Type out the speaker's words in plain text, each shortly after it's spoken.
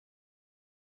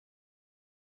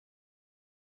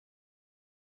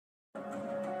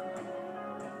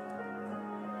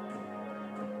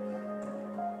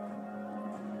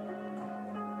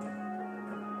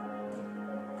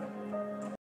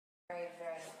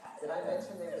Did I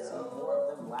mention they received more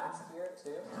of them last year,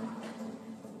 too?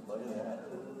 Look at that.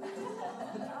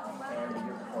 And the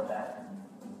year before that.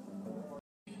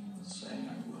 Saying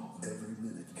I will. Every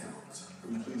minute counts.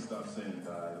 Will you please stop saying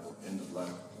die or end of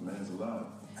life? A man's alive.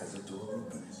 As a door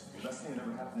opens. The best thing that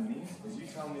ever happened to me is you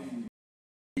tell me.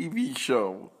 TV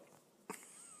show.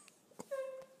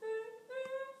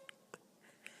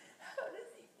 How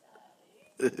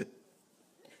does he die?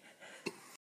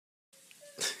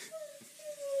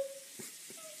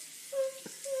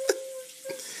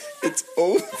 It's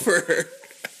over.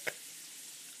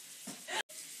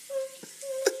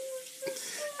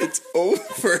 It's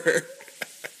over.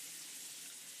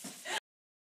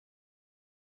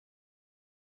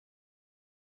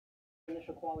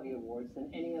 Initial quality awards than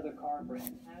any other car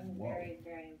brand. I'm very,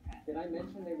 very impressed. Did I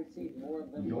mention they received more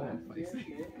of them last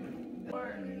year,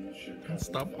 too?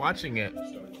 Stop watching it.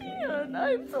 And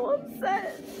I'm so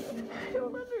upset. I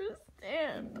don't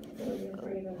understand.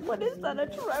 What is that, a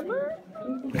tremor?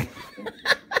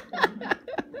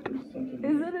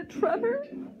 Is it a tremor?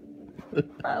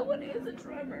 What is a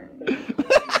tremor?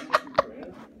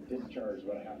 Discharged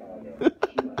about a half hour ago.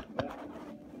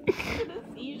 Is it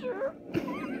a seizure?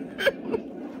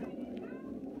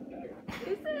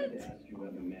 Is it?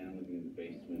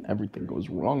 Everything goes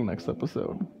wrong next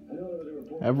episode.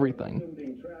 Everything.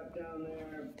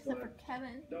 Except for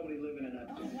Kevin.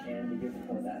 And the year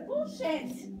before that.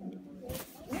 Bullshit!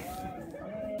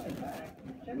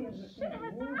 Shit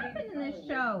has not happened in this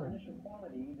show.